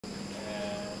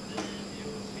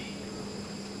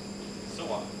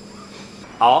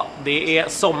Ja, det är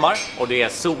sommar och det är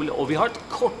sol och vi har ett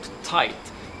kort,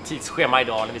 tajt tidsschema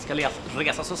idag när vi ska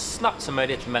resa så snabbt som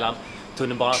möjligt mellan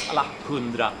tunnelbanans alla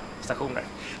 100 stationer.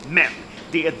 Men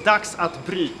det är dags att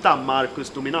bryta Marcus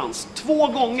dominans. 2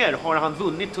 gånger har han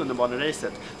vunnit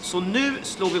tunnelbaneracet. Så nu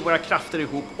slår vi våra krafter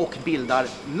ihop och bildar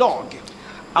lag.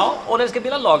 Ja, och när vi ska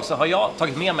bilda lag så har jag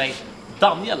tagit med mig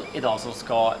Danjell idag som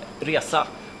ska resa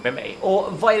med mig. Och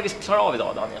vad är det vi ska klara av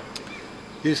idag, Danjell?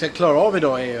 Det vi ska klara av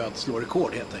idag är ju att slå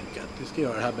rekord helt enkelt. Vi ska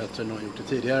göra det här bättre än någon gjort det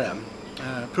tidigare.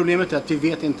 Problemet är att vi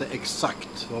vet inte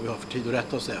exakt vad vi har för tid att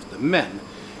rätta oss efter. Men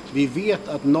vi vet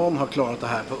att någon har klarat det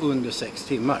här på under 6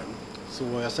 timmar. Så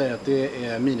jag säger att det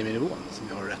är miniminivån som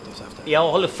vi har att rätta oss efter.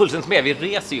 Jag håller fullständigt med. Vi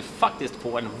reser ju faktiskt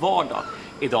på en vardag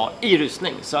idag i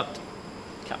rusning. Så att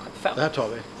kanske 5. Det här tar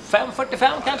vi. 5:45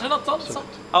 kanske något sånt. Så.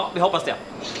 Ja, vi hoppas det.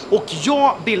 Och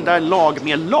jag bildar lag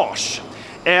med Lars.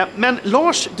 Men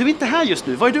Lars, du är inte här just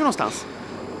nu. Var är du någonstans?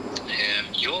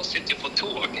 Jag sitter på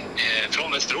tåg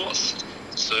från Västerås.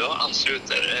 Så jag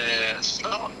ansluter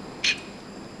snart.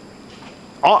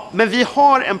 Ja, men vi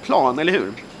har en plan, eller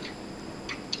hur?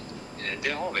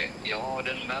 Det har vi. Jag har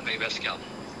den med mig i väskan.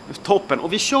 Toppen.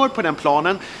 Och vi kör på den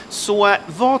planen. Så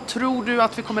vad tror du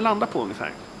att vi kommer landa på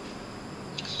ungefär?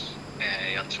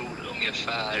 Jag tror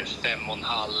ungefär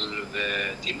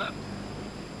 5,5 timmar.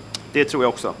 Det tror jag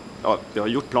också. Ja, vi har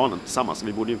gjort planen tillsammans så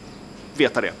vi borde ju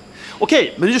veta det.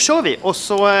 Okej, men nu kör vi och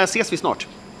så ses vi snart.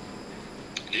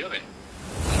 Det gör vi.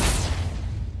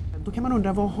 Då kan man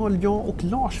undra, vad har jag och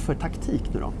Lars för taktik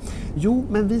nu då? Jo,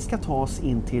 men vi ska ta oss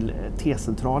in till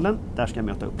T-centralen. Där ska jag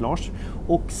möta upp Lars.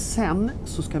 Och sen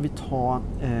så ska vi ta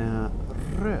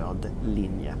röd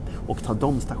linje och ta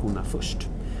de stationerna först.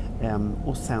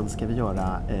 Och sen ska vi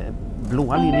göra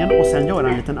blåa linjen och sen göra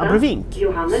en liten abrovink.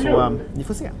 Så ni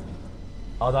får se.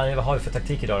 Ja, Daniel, vad har vi för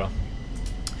taktik idag då?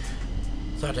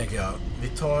 Så här tänker jag. Vi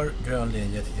tar grön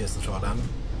linje till T-centralen,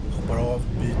 hoppar av,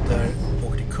 byter,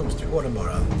 åker till Kungsträdgården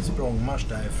bara. Språngmarsch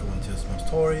därifrån till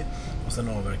Norsborg och sen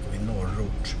avverkar vi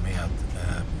norrort med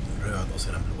röd och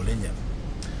sedan blå linje.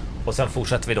 Och sen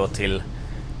fortsätter vi då till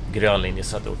grön linje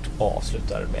söderort och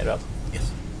avslutar med röd.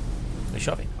 Yes. Nu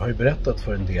kör vi. Jag har ju berättat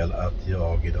för en del att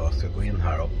jag idag ska gå in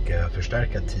här och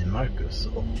förstärka Team Marcus.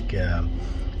 Och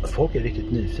folk är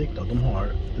riktigt nyfikna och de har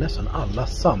nästan alla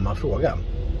samma fråga.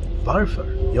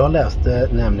 Varför? Jag läste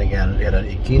nämligen redan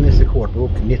i Guinness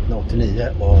rekordbok 1989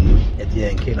 om ett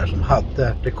gäng killar som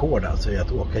hade rekord alltså i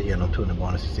att åka genom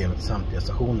tunnelbanesystemet samtliga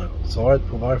stationer. Svaret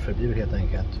på varför blir helt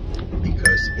enkelt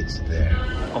because it's there.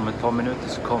 Om ett par minuter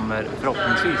så kommer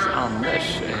förhoppningsvis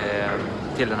Anders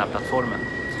till den här plattformen.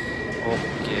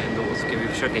 Och då ska vi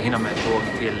försöka hinna med tåg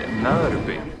till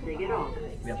Mörby.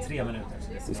 Vi har 3 minuter.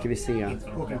 Nu ska vi se. Nu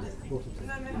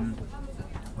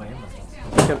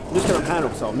ska de här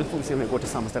också. Nu får vi se om vi går till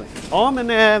samma ställe. Ja, men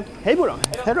hej då.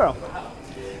 Hej då.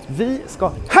 Vi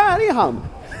ska... Här är han!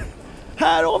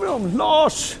 Här har vi dem!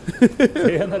 Lars!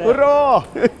 Hurra!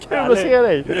 Kul att se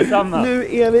dig! Nu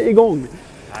är vi igång.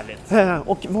 Härligt.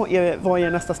 Och vad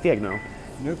är nästa steg nu då?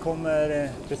 Nu kommer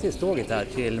precis tåget här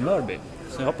till Mörby.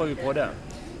 Så hoppar vi på det.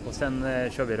 Och sen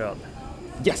kör vi röd.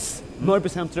 Yes! Mörby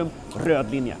centrum,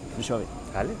 röd linje. Nu kör vi.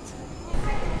 Härligt.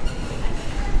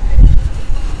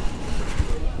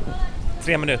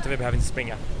 3 minuter, vi behöver inte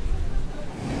springa.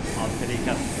 Allt är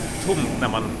lika tomt när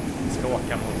man ska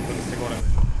åka mot Kungsträdgården.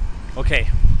 Okej,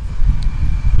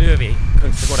 nu är vi i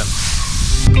Kungsträdgården.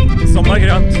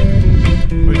 Sommargrönt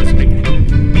och ut och springer.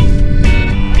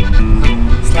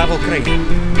 Slavo kring.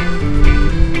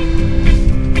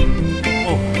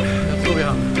 Jag tror vi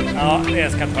har. Ja,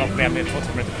 det ska ta problem. Det är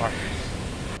 2-3 minuter kvar.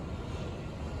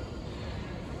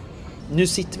 Nu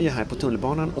sitter vi här på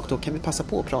tunnelbanan och då kan vi passa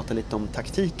på att prata lite om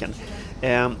taktiken.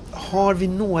 Har vi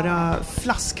några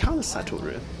flaskhalsar tror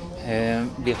du?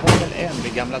 Vi har väl en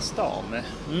vid Gamla stan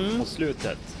på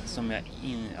slutet som är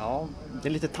ja, det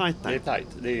är lite tajt där. Det är tajt.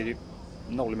 Det är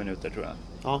 0 minuter tror jag.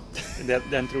 Ja.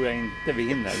 Den tror jag inte vi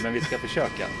hinner, men vi ska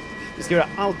försöka. Vi ska göra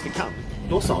allt vi kan.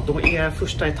 Då är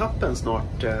första etappen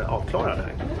snart avklarad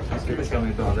här. Jag ska vi se om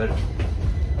vi behöver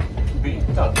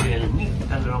byta till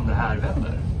mitt eller om det här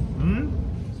vänder.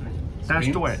 Där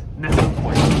står det. Nästa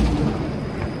tåg.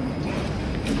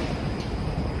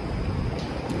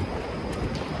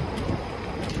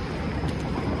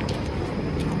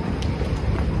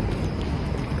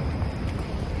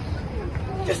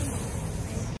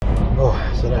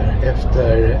 Sådär,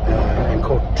 efter en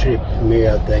kort trip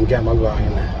med en gammal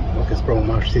vagn och en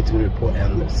språngmarsch sitter vi nu på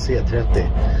en C30.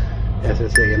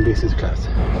 SLs egen business class.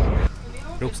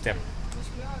 Ropsten.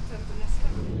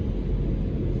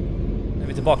 Nu är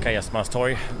vi tillbaka i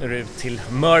Norsborg. Nu är det till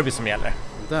Mörby som gäller.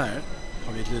 Där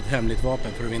har vi ett litet hemligt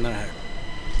vapen för att vinna det här.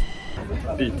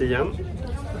 Byte igen.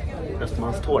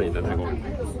 Östermalmstorg den här gången.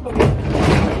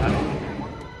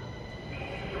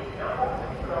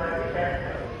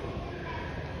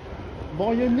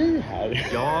 Vad gör ni här?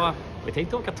 Ja, vi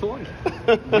tänkte åka tåg.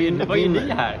 Vad gör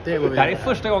ni här? Det här är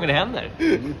första gången det händer.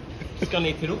 Ska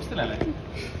ni till Ropsten eller?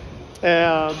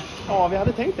 Ja, vi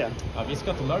hade tänkt det. Ja, vi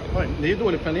ska till Mörgården. Det är ju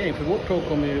dålig planering för vårt tåg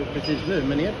kommer ju precis nu,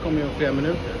 men ert kommer ju om flera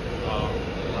minuter.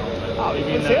 Ja,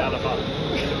 vi vinner i alla fall.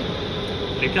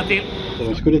 Lycka till!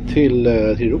 De skulle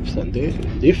till Ropsten. Det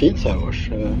är ju fint så här års.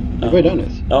 Det var ju där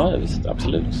nyss. Ja, visst,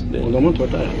 absolut. Och de har inte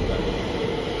varit där.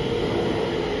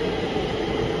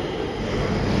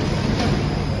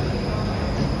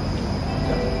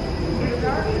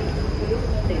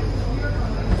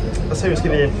 Vad säger du,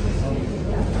 ska vi...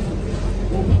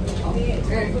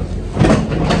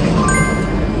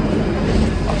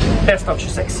 Bästa av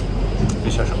 26.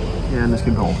 Vi kör så. Nu ska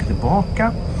vi bara åka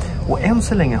tillbaka. Och än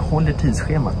så länge håller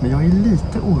tidsschemat. Men jag är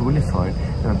lite orolig för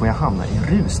när vi börjar hamna i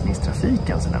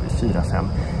rusningstrafiken. Så när vi 4-5.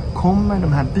 Kommer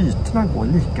de här bytena gå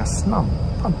lika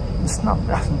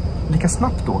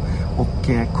snabbt då? Och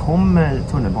kommer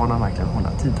tunnelbanan verkligen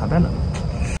hålla tidtabellen?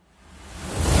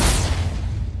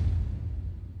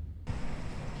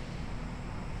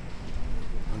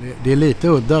 Det är lite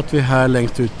udda att vi här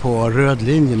längst ut på röd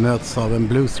linje möts av en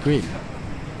blue screen.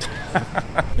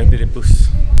 Nu blir det buss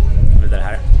vidare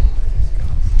här.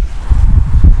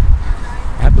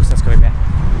 Den här bussen ska vi med.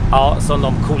 Ja, som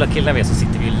de coola killarna vet så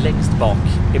sitter vi ju längst bak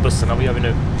i bussen. Och vad gör vi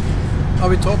nu? Ja,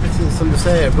 vi tar precis som du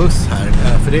säger buss här.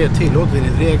 För det är tillåtet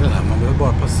enligt reglerna. Man behöver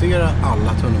bara passera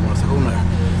alla tunnelbanestationer.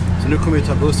 Så nu kommer vi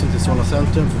ta bussen till Solna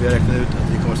centrum för vi har räknat ut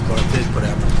att vi kommer spara tid på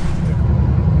det.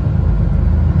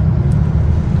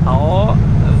 Ja,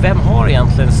 vem har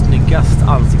egentligen snyggast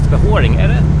ansiktsbehåring?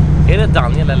 Är det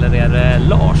Danjell eller är det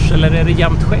Lars? Eller är det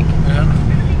jämnt skägg? Ja.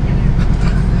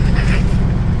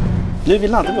 Nu vi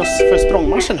laddade oss för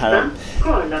språngmarschen här.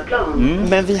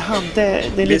 Men vi hade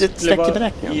det litet streck i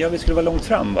beräkningen. Ja, vi skulle vara långt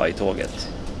fram i tåget.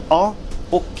 Ja,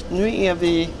 och nu är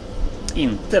vi...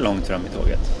 Inte långt fram i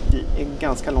tåget. Vi är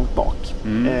ganska långt bak.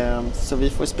 Så vi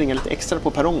får springa lite extra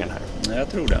på perrongen här. Ja, jag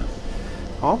tror det.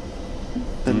 Ja,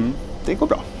 men det går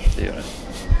bra. Det gör det.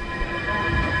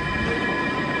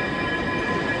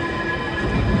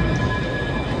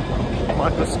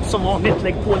 Marcus, som vanligt,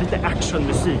 lägg på lite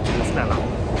actionmusik, snälla.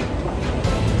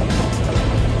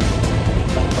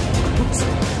 Oops.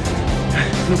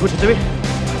 Nu fortsätter vi.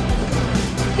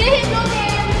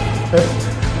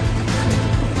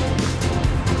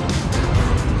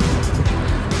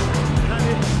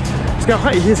 Ska jag ha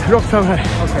hit rakt fram här?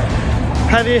 Okay.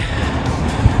 Här vid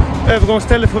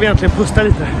övergångsstället får vi egentligen pusta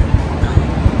lite.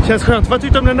 Känns skönt. Vad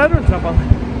tyckte du om den där rulltrappan?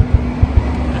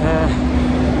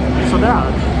 Sådär.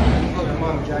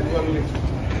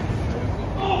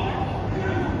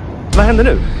 Vad händer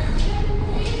nu?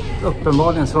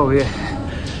 Uppenbarligen så var vi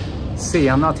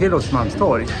sena till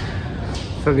Östermalmstorg.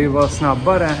 För vi var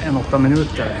snabbare än 8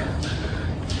 minuter.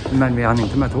 Men vi hann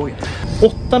inte med tåget.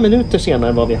 8 minuter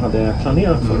senare vad vi hade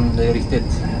planerat för. Det är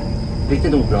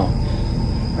riktigt obra.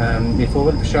 Vi får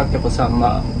väl försöka på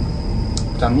samma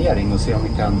planering och se om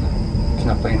vi kan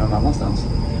knappa in någon annanstans.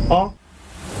 Ja.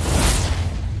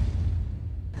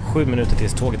 7 minuter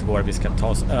tills tåget går. Vi ska ta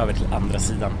oss över till andra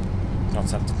sidan. På något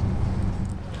sätt.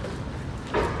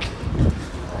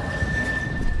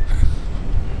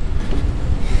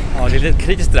 Ja, det är lite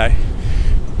kritiskt där.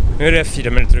 Nu är det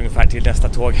 4 minuter ungefär till nästa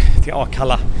tåg till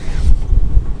Alla.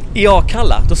 I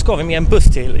Alla, då ska vi med en buss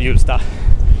till Hjulsta.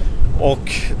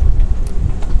 Och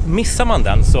missar man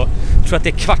den så tror jag att det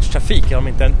är kvartstrafik, om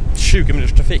inte en 20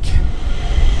 minuters trafik.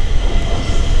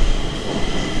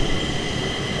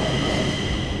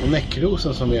 Och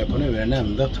Näckrosen som vi är på nu är den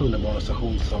enda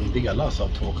tunnelbanestation som delas av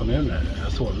 2 kommuner,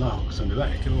 Solna och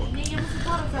Sundbyberg.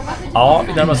 Ja,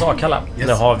 vi närmar oss Alla. Yes.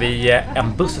 Nu har vi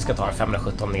en buss som ska ta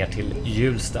 517 ner till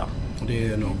Hjulsta. Det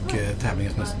är nog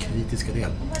tävlingens mest kritiska del.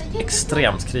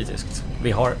 Extremt kritiskt.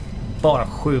 Vi har bara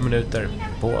 7 minuter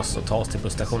på oss att ta oss till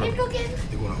busstationen.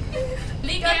 Det går an.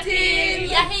 Lycka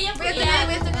till! Jag hejar på er!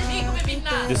 Vet du, vi kommer vinna!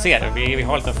 Du ser, vi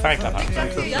har lite fanclub här.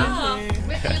 Ja!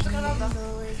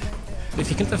 Vi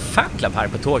fick inte fanclub här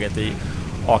på tåget i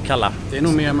Alla. Det är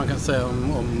nog mer man kan säga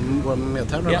om våra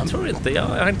medtävlare. Jag tror inte, jag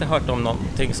har inte hört om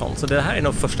någonting sånt. Så det här är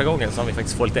nog första gången som vi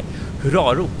faktiskt får lite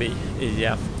hurrarop i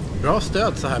Bra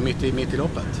stöd så här mitt i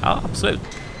loppet. Ja, absolut.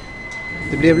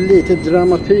 Det blev lite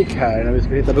dramatik här när vi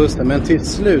skulle hitta bussen, men till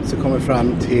slut så kommer vi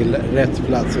fram till rätt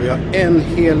plats och vi har en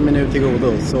hel minut till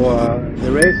godo, så the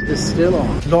race is still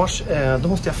on. Lars, då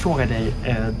måste jag fråga dig,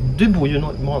 du bor ju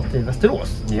normalt i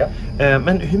Västerås. Ja.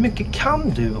 Men hur mycket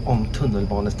kan du om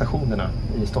tunnelbanestationerna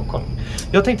i Stockholm?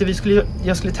 Jag tänkte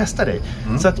jag skulle testa dig.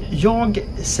 Så att jag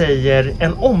säger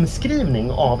en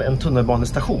omskrivning av en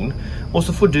tunnelbanestation och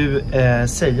så får du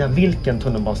säga vilken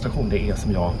tunnelbanestation det är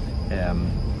som jag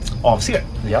avser.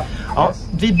 Ja. Ja,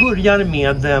 vi börjar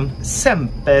med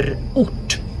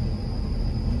Semperort.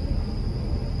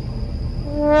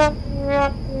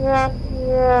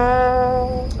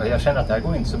 Jag känner att det här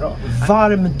går inte så bra.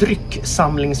 Varm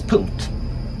drycksamlingspunkt.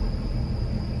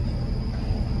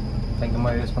 Tänker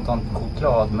man ju spontant på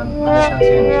choklad, men det känns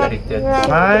ju inte riktigt.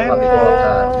 Nej.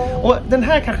 Här. Och den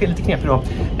här kanske är lite knepig då.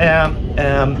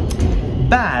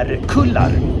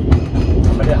 Bärkullar.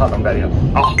 Men det är hallonbergen.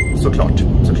 Ja, såklart.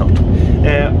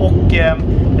 Och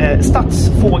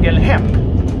stadsfågelhem.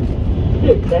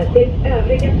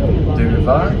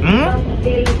 Duva.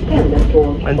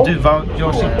 En duva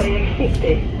gör sitt.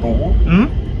 Bo.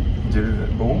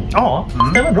 Dubo. Ja,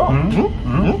 det var bra.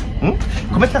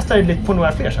 Kommer testa det lite på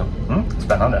några fler sen.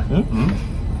 Spännande.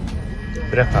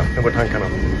 Berätta, hur går tankarna?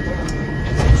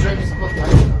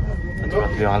 Jag tror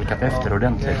att vi har halkat efter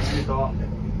ordentligt.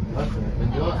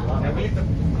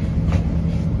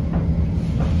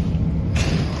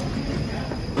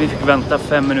 Vi fick vänta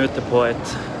 5 minuter på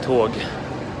ett tåg.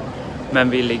 Men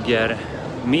vi ligger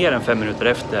mer än 5 minuter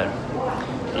efter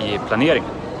i planeringen.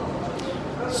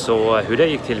 Så hur det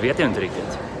gick till vet jag inte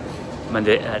riktigt. Men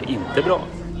det är inte bra.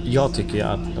 Jag tycker ju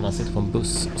att när man sitter på en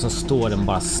buss och så står den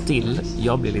bara still,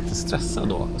 jag blir lite stressad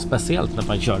då. Speciellt när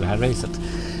man kör det här racet.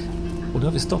 Och då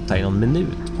har vi stått här i någon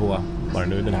minut på bara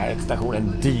nu den här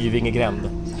stationen Divingegränd.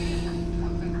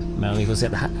 Men vi får se,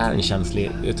 det här är en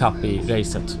känslig etapp i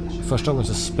racet. Första gången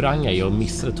så sprang jag och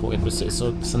missade tåget precis.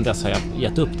 Och sen dess har jag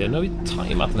gett upp det. Nu har vi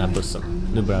tajmat den här bussen.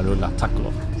 Nu börjar den rulla, tack och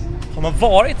lov. Har man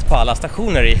varit på alla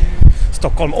stationer i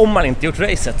Stockholm om man inte gjort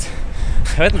racet?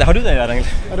 Jag vet inte, har du det Danjell?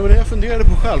 Ja, det var det jag funderade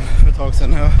på själv för ett tag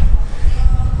sedan. Jag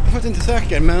är faktiskt inte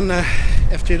säker, men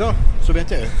efter idag så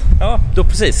vet jag ju. Ja, då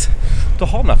precis. Då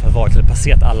har man varit eller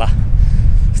passerat alla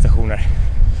stationer.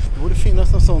 Det borde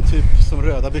finnas någon sån typ som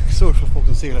röda byxor för folk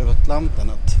som seglar över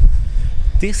Atlanten.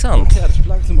 Det är sant.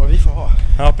 Klädesplagg som bara vi får ha.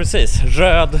 Ja, precis.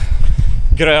 Röd,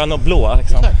 grön och blå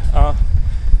liksom. Ja.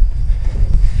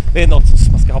 Det är något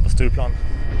som man ska ha på Stureplan.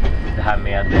 Det här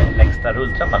med längsta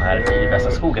rulltrappan här i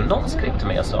Västra skogen. Någon skrev till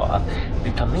mig och sa att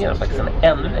vi planerar faktiskt en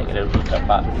ännu längre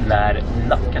rulltrappa när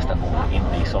Nacka station in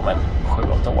i som en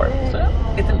 7-8 år. Så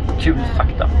lite kul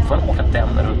fakta. Får man åka den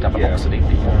rulltrappan också. Det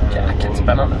blir jäkligt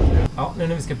spännande. Ja, nu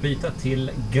när vi ska byta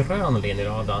till grön linje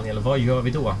då, Danjell, vad gör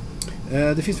vi då?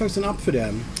 Det finns faktiskt en app för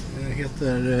det. Det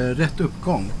heter Rätt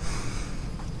uppgång.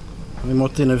 Vi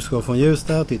måste när vi ska från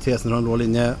Ljusdal till T-centralen blå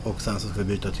linje och sen så ska vi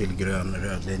byta till grön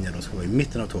röd linje. Då ska vi i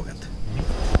mitten av tåget.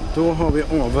 Då har vi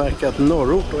avverkat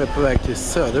norrort och är på väg till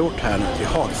söderort här nu till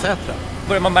Hagsätra.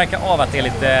 Börjar man märka av att det är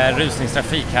lite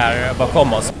rusningstrafik här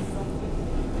bakom oss.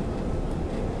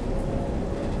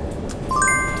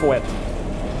 2-1.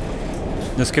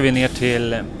 Nu ska vi ner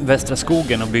till Västra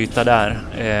skogen och byta där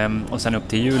och sen upp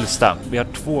till Hjulsta. Vi har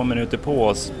 2 minuter på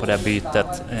oss på det här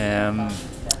bytet.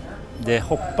 Det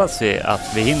hoppas vi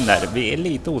att vi hinner. Vi är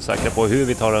lite osäkra på hur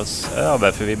vi tar oss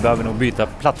över för vi behöver nog byta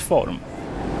plattform.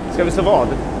 Ska vi se vad?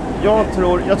 Jag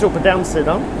tror på den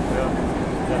sidan. Ja,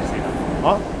 den sidan.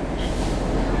 Ja.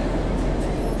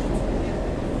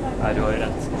 Nej, du har ju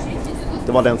rätt.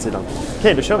 Det var den sidan.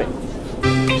 Okej, då kör vi.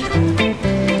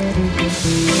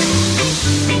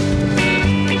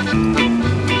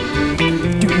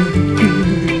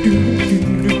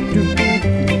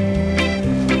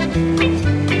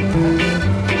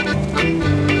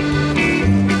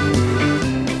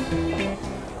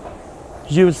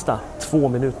 Hjulsta, 2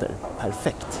 minuter.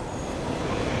 Perfekt.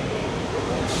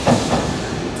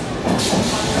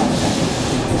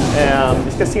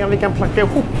 Vi ska se om vi kan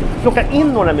plocka in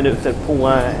några minuter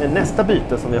på nästa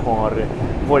byte som vi har,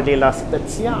 vår lilla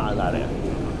specialare.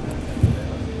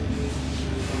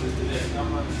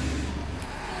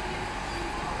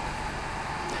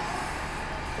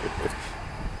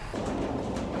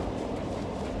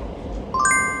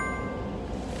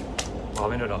 Vad har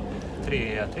vi nu då?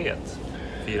 3-1.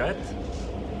 4-1?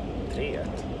 3-1.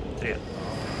 3.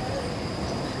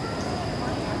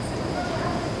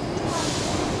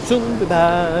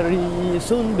 Sundbyberg,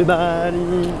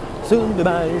 Sundbyberg,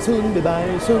 Sundbyberg,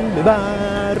 Sundbyberg,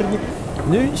 Sundbyberg.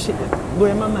 Nu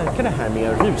börjar man märka det här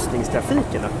med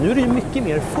rusningstrafiken. Att nu är det mycket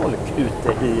mer folk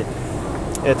ute i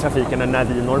trafiken än när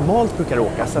vi normalt brukar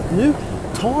åka. Så att nu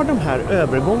tar de här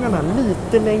övergångarna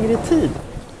lite längre tid.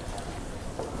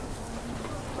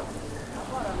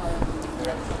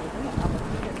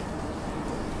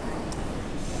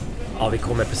 Ja, vi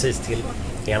kommer precis till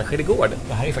Enskede.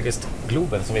 Det här är faktiskt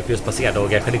Globen som vi just passerade,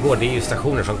 och Enskede är ju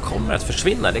stationer som kommer att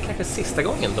försvinna. Det är kanske sista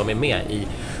gången de är med i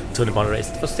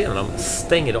Tunnelbaneracet. Får se när de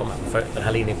stänger dem, för den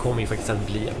här linjen kommer ju faktiskt att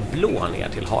bli blå ner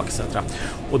till Hagsätra.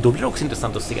 Och då blir det också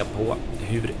intressant att se på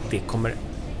hur det kommer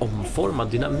omforma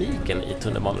dynamiken i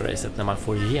Tunnelbaneracet när man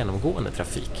får genomgående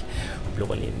trafik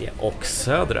blå linje och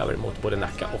söderöver mot både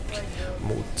Nacka och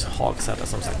mot Hagsätra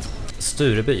som sagt.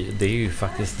 Stureby, det är ju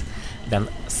faktiskt den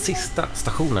sista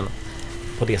stationen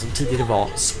på det som tidigare var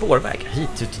spårväg.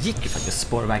 Hitut gick ju faktiskt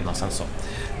spårvägen och sen så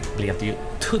blev det ju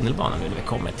tunnelbana nu när vi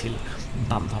kommer till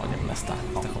Bandhagen nästa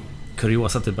station.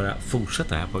 Kuriosa att det bara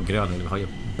fortsätter här på Gröningen. Vi har ju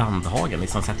Bandhagen, ni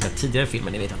som sett med tidigare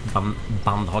filmen, ni vet att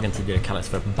Bandhagen tidigare kallades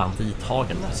för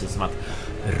Bandithagen, precis som att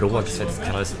Rågsved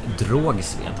kallades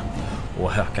Drogsved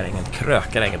och Hökarängen,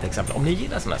 Krökarängen till exempel. Om ni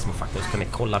gillar sådana här små fakta så kan ni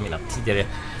kolla mina tidigare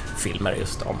filmer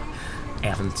just om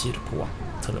äventyr på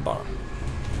tunnelbanan.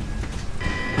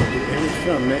 Vi är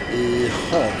framme i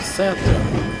Hagsätra,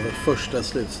 vår första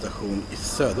slutstation i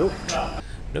söderort.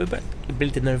 Nu börjar jag bli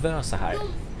lite nervösa här.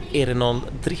 Är det någon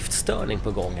driftstörning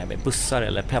på gång här med bussar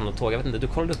eller pendeltåg? Jag vet inte, du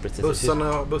kollade upp precis.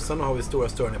 Bussarna har vi stora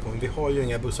störningar på, men vi har ju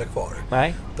inga bussar kvar.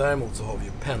 Nej. Däremot så har vi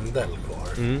ju pendel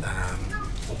kvar.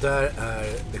 Och där är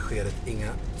beskedet inga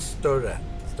större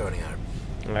störningar.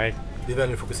 Nej. Vi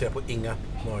väljer att fokusera på inga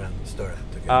snarare än större,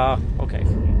 tycker jag. Okej.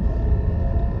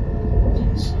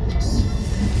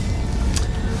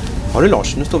 Ja du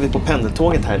Lars, nu står vi på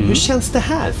pendeltåget här. Hur känns det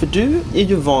här? För du är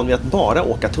ju van vid att bara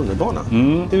åka tunnelbana.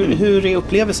 Hur är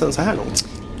upplevelsen så här långt?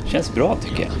 Känns bra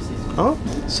tycker jag. Ja.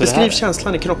 Beskriv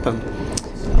känslan i kroppen.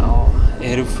 Ja,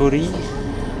 eufori.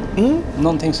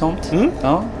 Någonting sånt.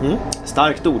 Ja.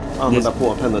 Starkt ord att använda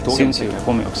på pendeltåget. Syns ju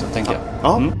på mig också, tänker jag.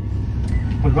 Ja.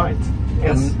 All right.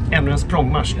 Ännu en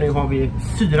språngmarsch. Nu har vi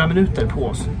 4 minuter på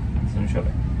oss. Så nu kör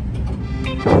vi.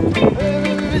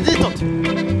 Ditåt!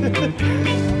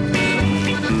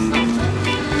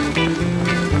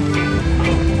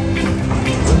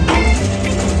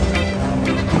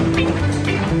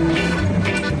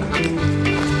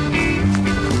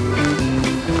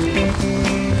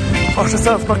 Första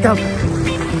straffbackan.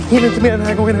 Hinner inte med den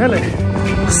här gången heller.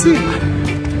 Synd!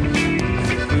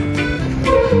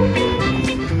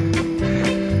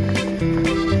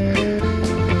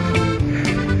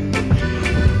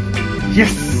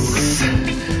 Yes!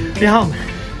 Vi hann.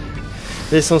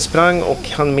 Vi som sprang och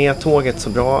hann med tåget så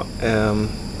bra.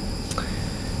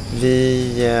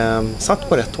 Vi satt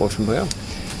på rätt tåg från början.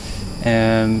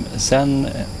 Sen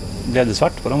blev det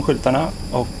svart på de skyltarna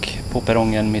och på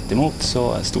perrongen mitt emot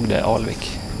så stod det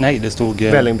Alvik. Nej, det stod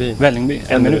Vällingby.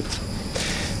 En minut.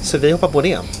 Så vi hoppar på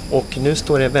det. Och nu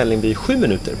står det Vällingby 7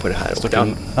 minuter på det här.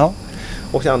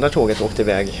 Och det andra tåget åkte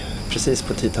iväg precis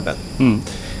på tidtabell.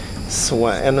 Så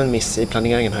ännu en miss i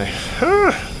planeringen här.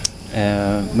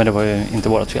 Men det var ju inte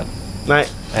vårt fel. Nej,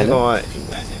 det var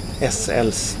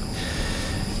SLs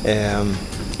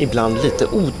ibland lite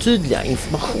otydliga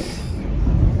information.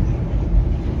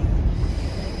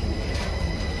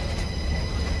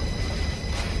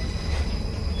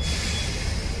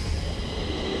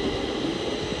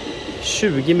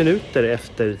 ...20 minuter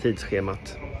efter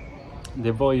tidsschemat.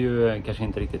 Det var ju kanske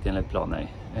inte riktigt enligt planer.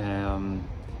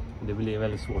 Det blir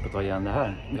väldigt svårt att ta igen det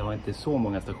här. Vi har inte så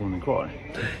många stationer kvar.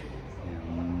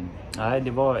 Nej,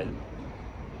 det var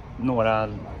några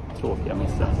tråkiga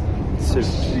missar. Surt.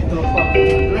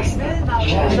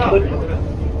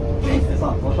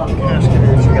 Här ska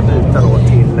vi försöka byta då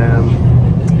till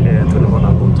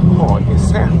tunnelbanan mot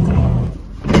Hagsätra.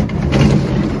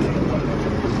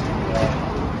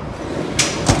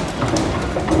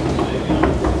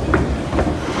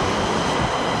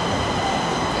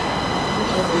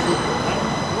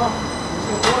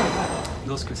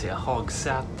 Då ska vi se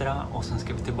Hagsätra och sen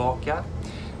ska vi tillbaka.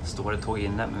 Står det tåg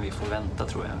inne, men vi får vänta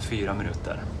tror jag 4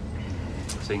 minuter.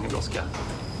 Så ingen brådska.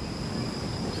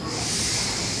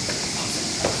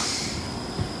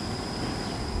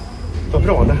 Vad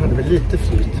bra, det hade väl lite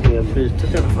flyt med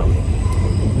bytet i alla fall.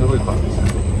 Det var ju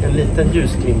skönt. En liten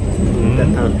ljusglimt i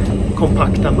detta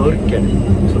kompakta mörker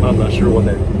som annars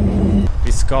råder.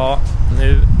 Vi ska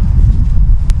nu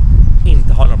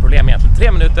inte ha några problem egentligen.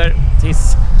 3 minuter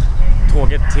tills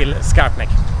tåget till Skarpnäck.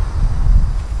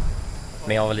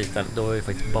 När jag var liten, då var ju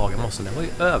faktiskt Bagarmossen, den var ju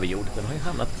över jord. Den har ju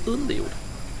hamnat under jord.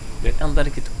 Det är den enda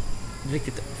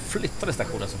riktigt flyttade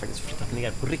stationen som faktiskt flyttat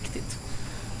ner på riktigt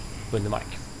under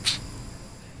mark.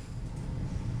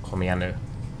 Kom igen nu.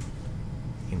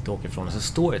 Inte åker ifrån. Och så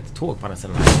står ett tåg på andra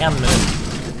sidan. 1 minut.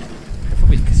 Jag får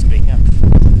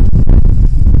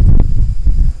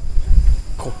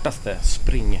kortaste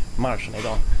springmarschen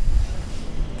idag.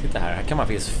 Titta här kan man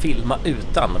faktiskt filma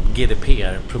utan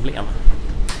GDPR-problem.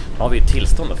 Nu har vi ju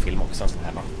tillstånd att filma också.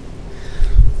 Här då.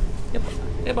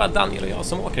 Det är bara Danjell och jag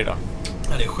som åker idag.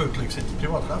 Ja, det är sjukt lyxigt.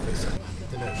 Privatchef.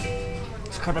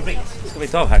 Skärmarbrink ska vi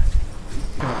ta av här.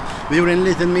 Vi gjorde en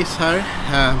liten miss här.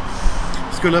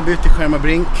 Skulle ha bytt till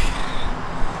Skärmarbrink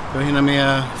för att hinna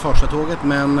med Farsta-tåget,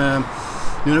 men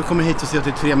nu när vi kommer hit så ser jag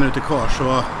att det är 3 minuter kvar,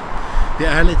 så det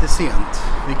är lite sent,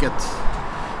 vilket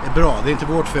är bra. Det är inte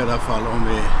vårt fel i alla fall om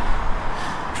vi...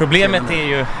 Problemet är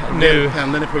ju nu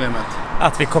pendeln är problemet.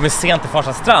 Att vi kommer sent till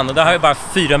Farsta strand och där har vi bara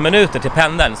 4 minuter till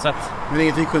pendeln. Så att... Men det är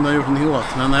inget vi kunde ha gjort någonting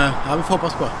åt, men ja, vi får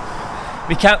hoppas på.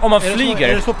 Vi kan, om man flyger...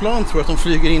 Är det så plan tror jag att de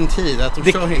flyger in tid? Att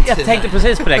de kör in tid? Jag tänkte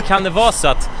precis på det. Kan det vara så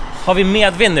att har vi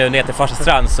medvind nu ner till Farsta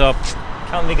strand så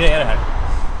kan vi greja det här?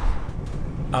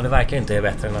 Ja, det verkar inte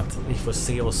bättre än att vi får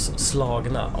se oss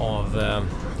slagna av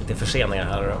lite förseningar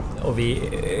här. Och vi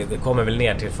kommer väl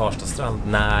ner till Farsta strand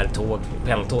när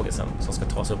pendeltåget sen, som ska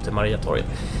ta sig upp till Mariatorget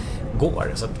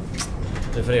går. Så att,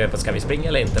 nu får jag på ska vi springa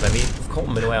eller inte, men vi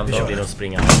kommer nog ändå bli att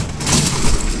springa.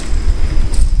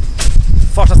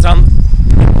 Farsta strand.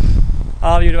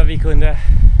 Ja, vi gjorde vad vi kunde.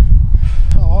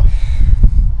 Ja.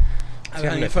 Vi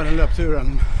har ungefär den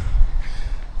löpturen.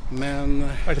 Men...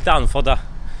 Vi var lite anfodda.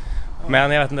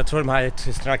 Men jag vet inte, jag tror de här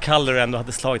tystrarna kallor ändå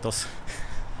hade slagit oss.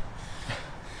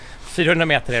 400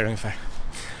 meter är det ungefär.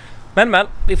 Men,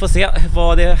 vi får se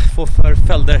vad det får för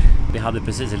följder. Vi hade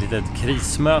precis ett litet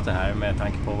krismöte här med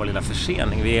tanke på vår lilla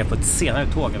försening. Vi är på ett senare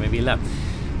tåg än vi ville.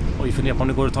 Och vi funderar på om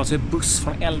det går att ta sig buss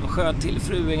från Älvsjö till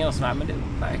Fruängen och sådär. Men det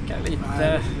verkar lite...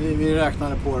 Nej, vi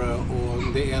räknade på det och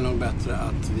det är nog bättre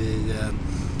att vi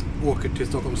åker till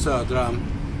Stockholms södra.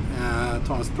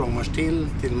 Tar en språngmarsch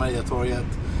till Mariatorget.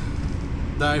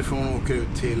 Därifrån åker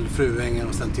ut till Fruängen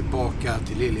och sen tillbaka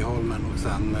till Liljeholmen och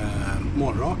sen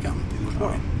morgonrakan till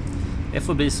Norsborg. Det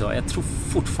får bli så. Jag tror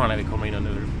fortfarande vi kommer in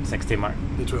under 6 timmar.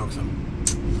 Det tror jag också.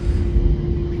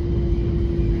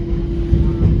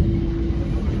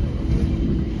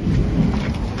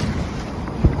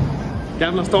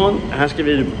 Gamla stan, här ska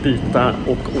vi byta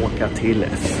och åka till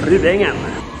Fruängen.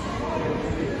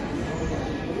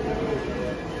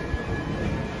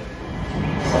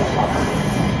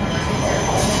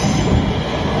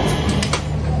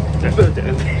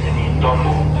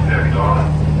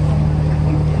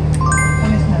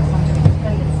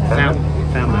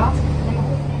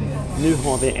 Nu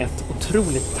har vi ett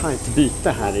otroligt tajt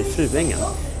byte här i Fruängen.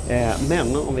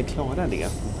 Men om vi klarar det,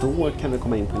 då kan vi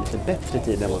komma in på en lite bättre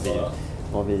tid än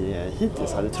vad vi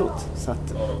hittills hade trott. Så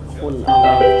att håll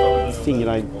alla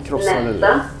fingrar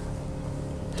krossade.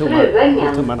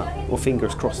 Tummarna och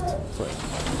fingers crossed. Sorry.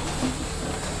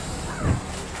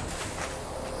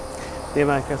 Det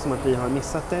verkar som att vi har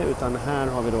missat det, utan här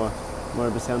har vi då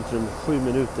Norrby centrum 7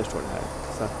 minuter står det här.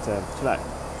 Så att tyvärr.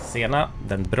 Sena,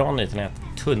 den bra nyheten är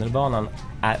att tunnelbanan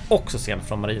är också sen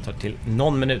från Mariatorget till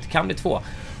någon minut, kan bli 2.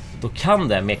 Då kan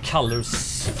det med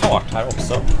kallurfart här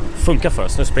också funka för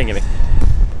oss. Nu springer vi.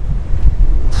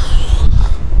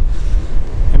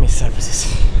 Jag missar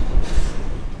precis.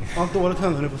 Allt dåligt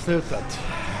händer nu på slutet.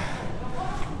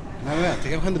 Men jag vet, det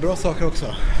kanske händer bra saker också.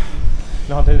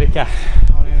 Nu har inte dricka.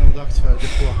 Ja, det är nog dags för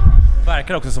det på.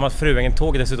 Verkar också som att Fruängen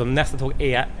tåget dessutom nästa tåg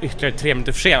är ytterligare 3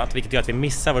 minuter försenat, vilket gör att vi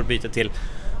missar vårt byte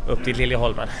upp till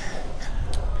Liljeholmen.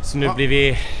 Så nu blir vi...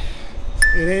 It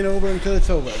ain't over until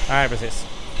it's over. Nej, precis.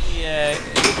 Vi är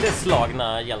lite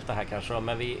slagna hjältar här kanske,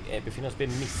 men vi befinner oss vid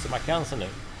midsommarkransen nu.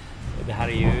 Det här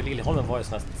är ju, Liljeholmen var ju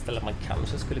sådana ställen man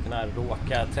kanske skulle kunna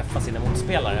råka träffa sina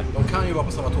motspelare. De kan ju vara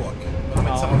på samma tåg, men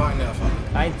de är inte samma vagn i alla fall.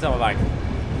 Nej, inte samma vagn.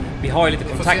 Vi har ju lite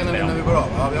kontakt med dem. När vi går av.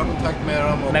 Ja, vi har kontakt med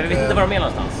dem. Och, men vi vet inte var de är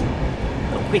någonstans.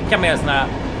 De skickar med såna här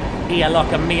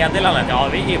elaka meddelanden. Ja,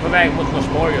 vi är på väg mot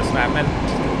Norsborg och sådär, men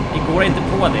vi går inte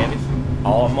på det.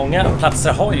 Ja, många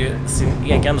platser har ju sin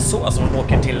egen sås. Om man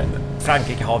åker till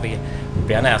Frankrike har vi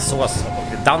bearnaisesås.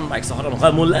 I Danmark så har de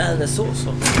remoulade-sås.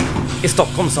 I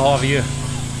Stockholm så har vi ju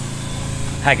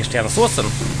hägerstensåsen.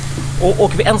 Och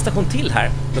åker vi en station till här,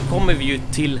 då kommer vi ju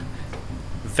till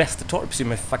Västertorp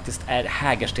som faktiskt är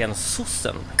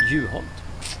hägerstenssåsen Juholt.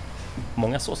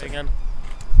 Många såser.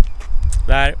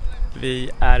 Där vi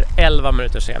är 11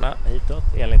 minuter sena hitåt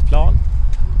enligt plan.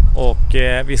 Och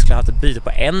vi skulle ha haft ett byte på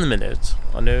 1 minut.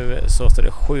 Och nu så står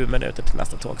det 7 minuter till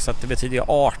nästa tåg. Så att det betyder ju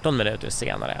 18 minuter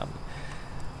senare än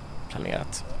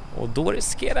planerat. Och då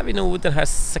riskerar vi nog den här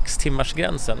 6 timmars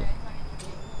gränsen.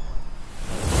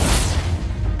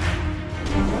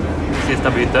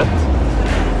 Sista bytet.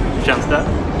 Hur känns det?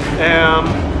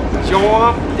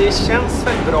 Ja, det känns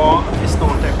väl bra att vi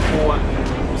snart är på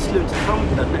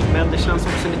sluttampen, men det känns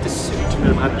också lite surt med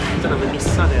de här bytena vi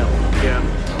missade och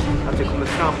att vi kommer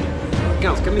fram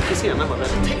ganska mycket senare vad vi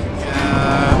hade tänkt.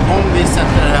 Om vi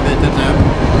sätter det här bytet nu,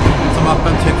 som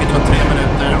appen tycker tar 3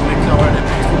 minuter, om vi klarar det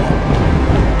på 2,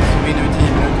 så vinner vi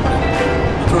 10 minuter på det.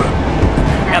 Vad tror du?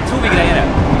 Jag tror vi grejer det.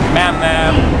 Men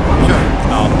Kör!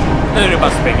 ja, nu är det bara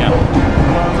att springa.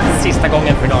 Sista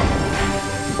gången för dagen.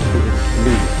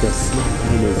 Lite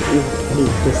snabbare nu,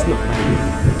 lite snabbare nu.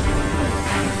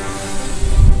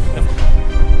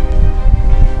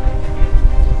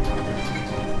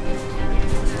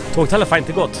 Tåget har i alla fall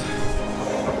inte gått.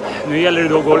 Nu gäller det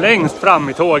då att gå längst fram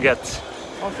i tåget.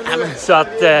 Så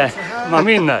att man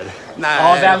vinner. Nej,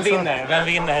 Ja, vem vinner? Vem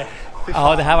vinner?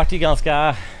 Ja, det här vart ju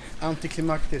ganska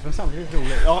antiklimaktiskt, men samtidigt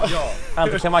roligt. ja.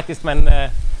 Antiklimaktiskt, men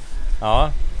ja.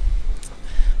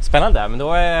 Spännande, men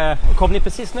då kom ni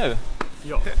precis nu.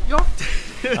 Ja.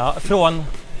 Ja, från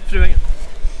Fruängen.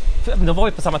 Men de var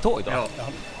ju på samma tåg då. Ja.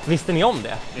 Visste ni om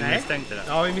det? Vi misstänkte det.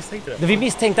 Ja, vi misstänkte det. Vi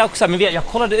misstänkte också, men jag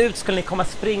kollade ut, skulle ni komma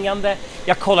springande?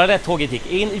 Jag kollade att tåget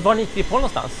gick in. Var ni gick på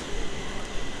någonstans?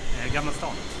 Gamla stan.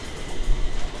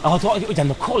 Ja,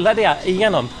 då kollade jag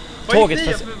igenom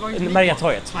tåget för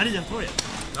Mariatorget. Mariatorget.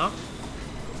 Ja.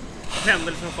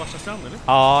 Pendel från första strand, eller?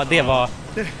 Ja, det var...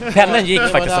 Pendeln gick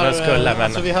faktiskt som den skulle, men...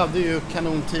 Alltså vi hade ju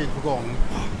kanontid på gång.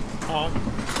 Ja.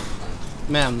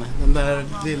 Men den där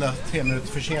lilla 3 minuters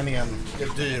förseningen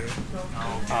är dyr.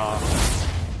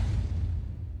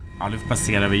 Ja, nu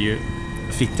passerar vi ju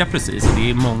Fittja precis. Det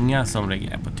är många som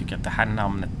reagerar på att tycka att det här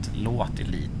namnet låter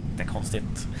lite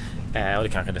konstigt. Och det är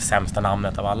kanske det sämsta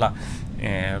namnet av alla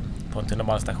på en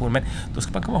tunnelbanestation. Men då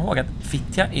ska man komma ihåg att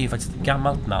Fittja är ju faktiskt ett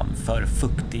gammalt namn för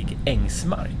fuktig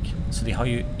ängsmark. Så det har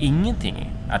ju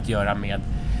ingenting att göra med...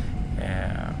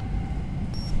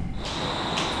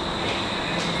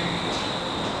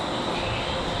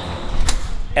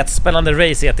 Ett spännande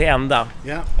race är till ända.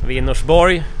 Ja. Vi är i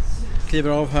Norsborg. Kliver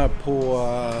av här på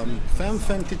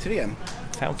 5.53.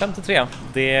 5.53.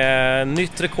 Det är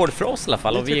nytt rekord för oss i alla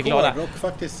fall och vi är glada. Och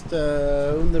faktiskt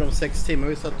under de 6 timmar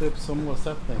vi satt upp som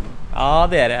målsättning. Ja,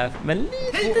 det är det. Men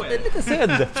lite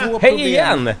synd. Två Hej problem.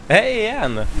 igen! Hej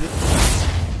igen!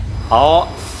 Ja,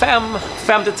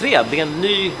 5.53. Det är en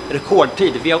ny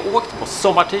rekordtid. Vi har åkt på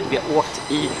sommartid, vi har åkt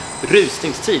i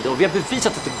rusningstid och vi har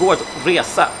bevisat att det går att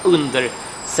resa under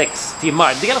 6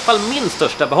 timmar. Det är i alla fall min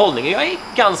största behållning. Jag är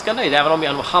ganska nöjd, även om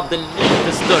jag nog hade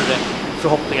lite större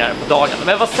förhoppningar på dagen.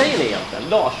 Men vad säger ni egentligen?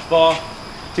 Lars, vad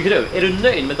tycker du? Är du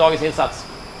nöjd med dagens insats?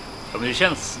 Ja, men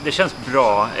det känns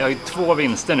bra. Jag har ju 2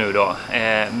 vinster nu då.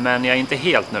 Men jag är inte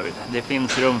helt nöjd. Det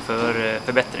finns rum för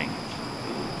förbättring.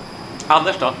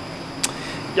 Anders då?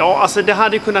 Ja, alltså det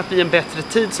hade kunnat bli en bättre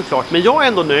tid såklart. Men jag är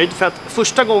ändå nöjd för att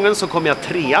första gången så kom jag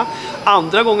 3,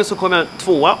 andra gången så kom jag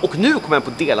 2 och nu kommer jag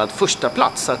på delad första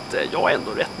plats. Så att jag är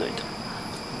ändå rätt nöjd.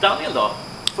 Danjell då?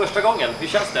 Första gången, hur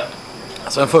känns det?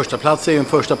 Alltså en första plats är ju en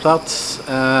första plats.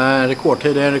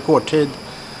 Rekordtid är en rekordtid.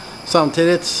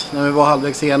 Samtidigt, när vi var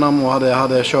halvvägs igenom och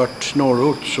hade kört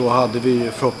norrort så hade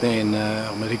vi förhoppningen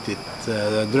om ett riktigt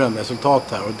drömresultat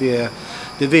här. Och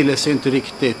det ville sig inte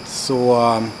riktigt,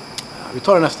 så vi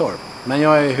tar det nästa år. Men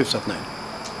jag är hyfsat nöjd.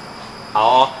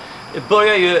 Ja,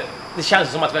 det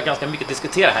känns som att vi har ganska mycket att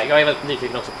diskutera här. Jag är väldigt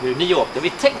nyfiken också på hur ni åkte. Vi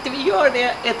tänkte vi gör det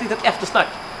ett litet eftersnack.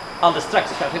 Alldeles strax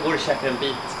så kanske går och käkar en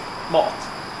bit mat.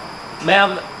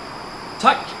 Men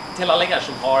tack till alla er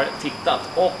som har tittat.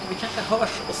 Och vi kanske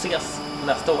hörs och ses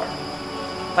nästa år.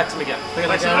 Tack så mycket.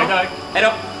 Tack. Hej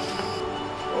då!